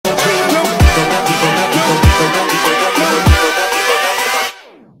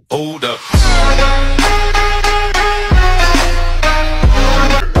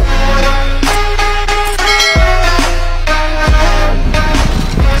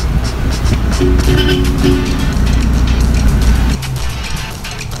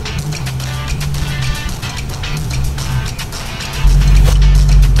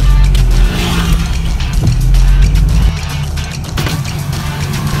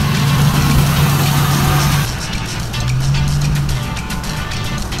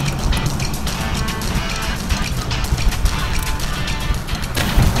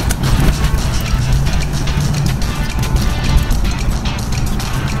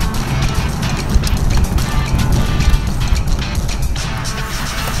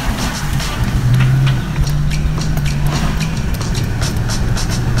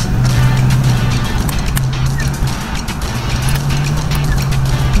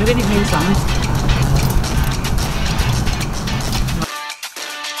Narinig mo yung sound?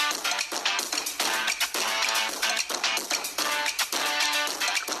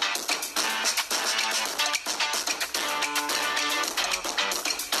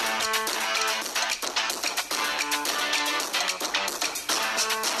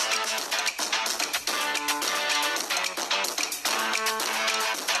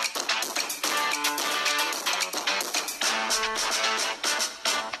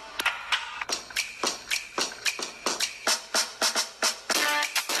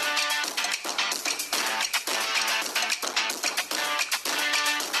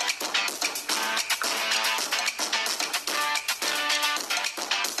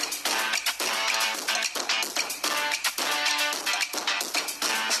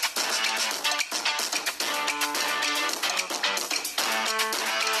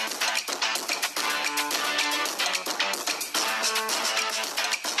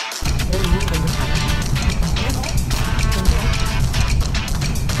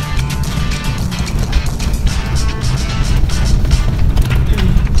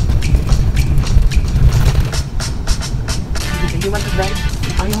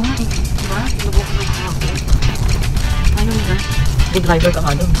 Good driver ka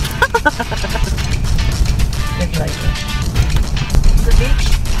nga doon. Good driver. Sa beach?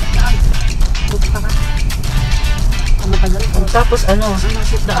 Good ka ka. Matagal ko. Tapos ano,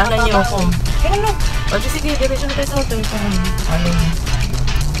 daanan niyo ako. Ano? O sige, diretso na tayo sa hotel. Ano?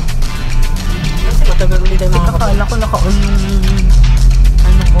 Kasi matagal ulit tayo mga kapatid. Akala ko naka-on yung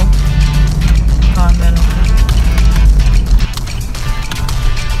ano ko. Camera ko.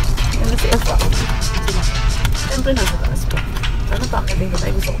 Ano si F ako? Siyempre nasa taas ko. Sana pa akit din ko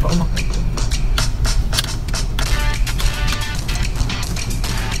tayo. Gusto ko pa umakit.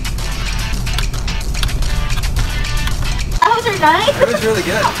 How's your night? It was really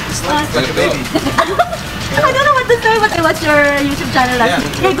good. You slept like a baby. I don't know what to say, but I watched your YouTube channel last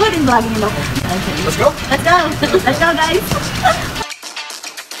week. You're good in vlogging, you know. Okay. Let's go. Let's go. Let's go, guys.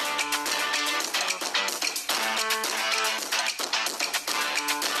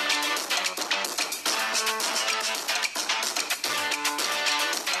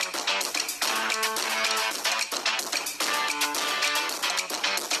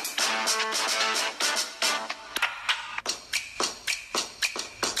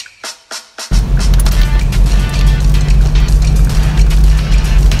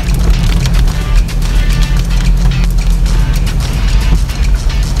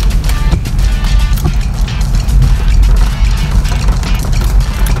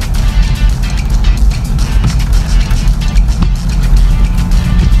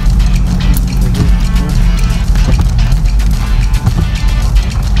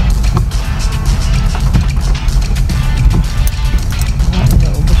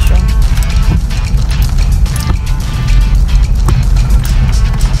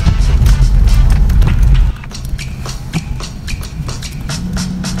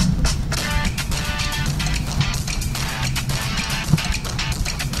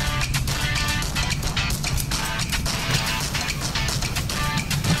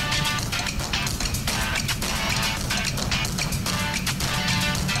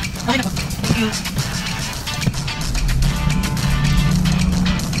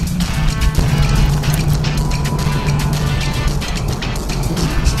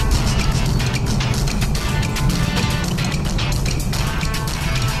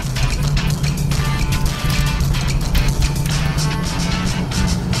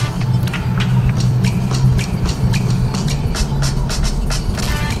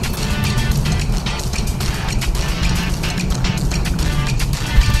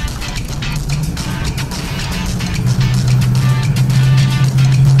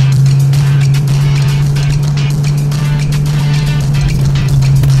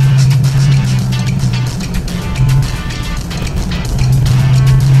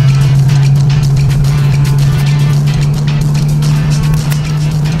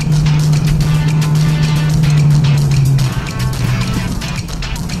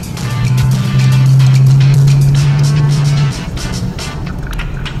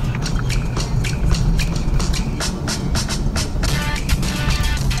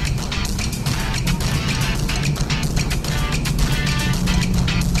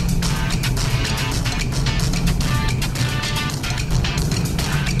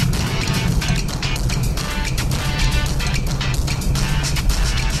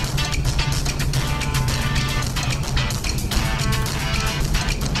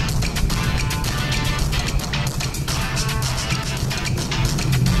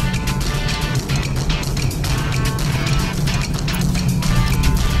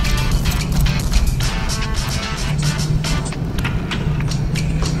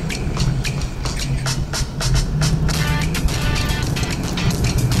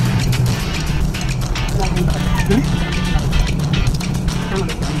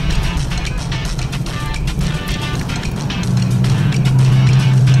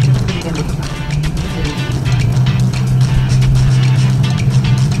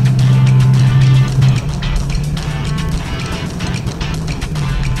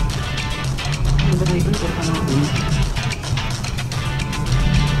 ba tayo dun? Pero paano ako?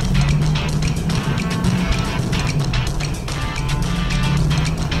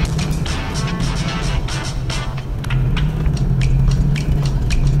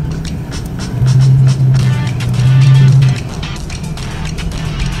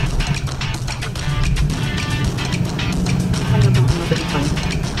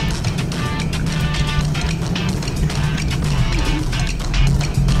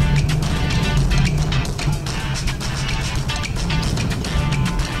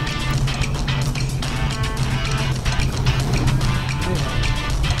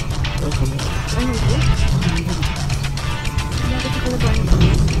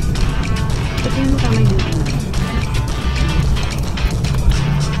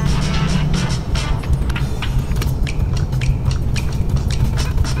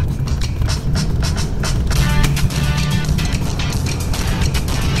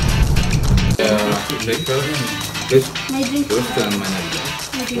 This May drink. Gusto in Manila.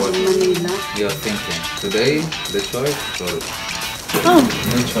 What Manila. you're thinking? Today, the choice or Oh,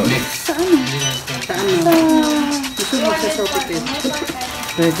 no choice? Mix. sa ano? Sa ano? Gusto mo sa Sopitin?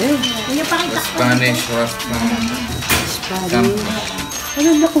 Pwede. Yung pakita ko. Spanish restaurant. Spanish.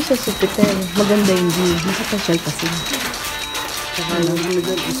 Maganda kung sa Sopitel. Maganda yung view. Nakapasyal kasi. Saka lang ano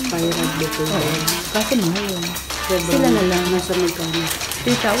doon, inspired dito. Kasi mahal yun. Sila na lang. Nasa magkano.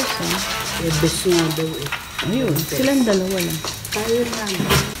 3,000. Best nga daw eh. Ayun. Silang dalawa lang. Tayo lang.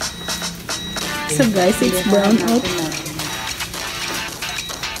 So guys, it's brown out.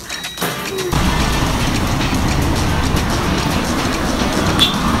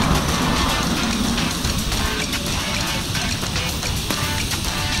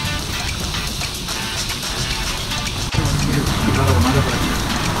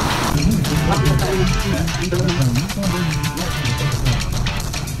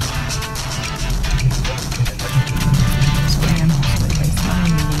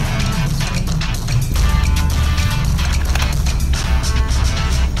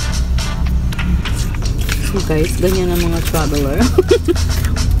 So guys, ganyan ang mga traveler.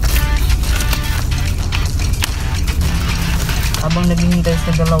 Habang naghihintay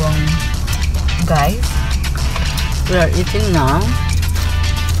sa dalawang guys, we are eating now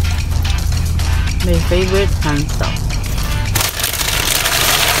my favorite handsome.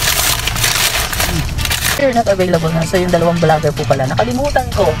 They're not available na. So yung dalawang vlogger po pala, nakalimutan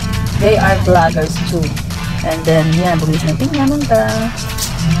ko. They are vloggers too. And then, yan, bulis ng tingnan ka.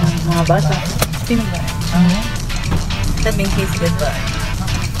 Mga bata. Sino ba? That means he's goodbye.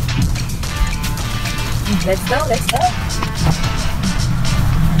 Let's go, let's go.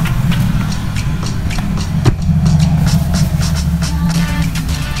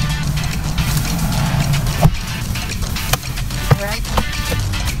 Alright.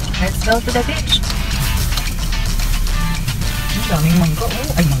 Let's go to the beach. Ang daming mangga.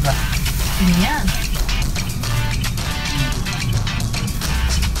 Oh, ay mangga. Yan.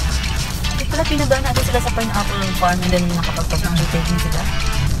 Pala pinadaan natin sila sa pineapple farm and then nakapagpa-picture taking sila.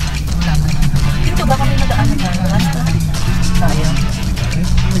 Wala man. Dito ba kami nadaanan na last time? Sayang.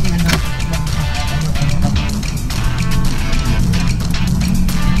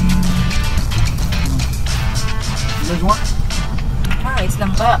 It's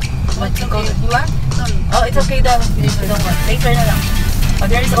lang pa. What you call it? You want? Oh, it's okay daw. You don't want. Later na lang. Oh,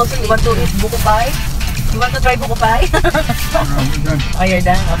 there is also, you want to eat buko pie? You want to try buko pie? Oh, you're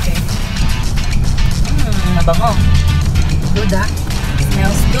done? Okay. Nabango. Good, ah? It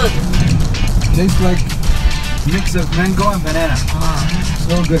smells good. Tastes like mix of mango and banana. Ah,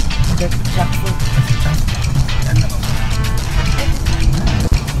 So good. good jackfruit.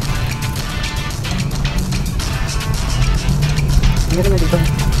 Hindi naman dito.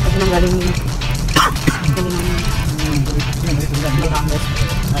 Kasi nang galing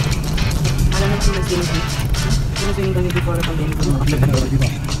alam mo kung nag-swimming kami. Nag-swimming kami before the pandemic.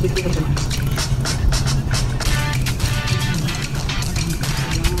 Bigli kami.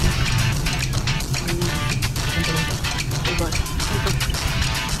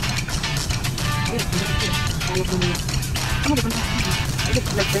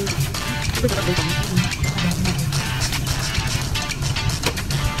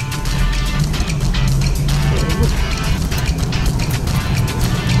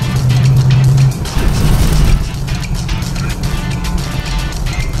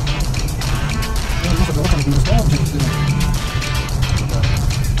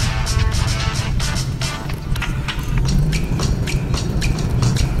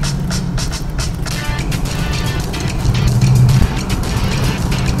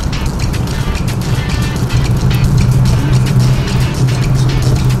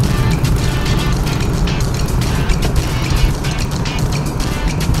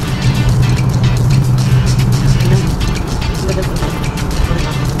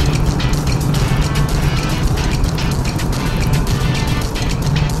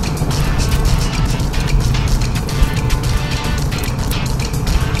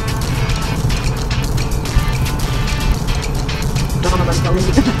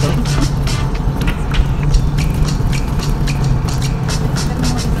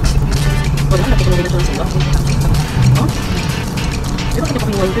 Huh? Di ba kita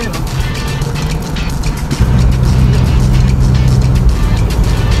kaming welder, no?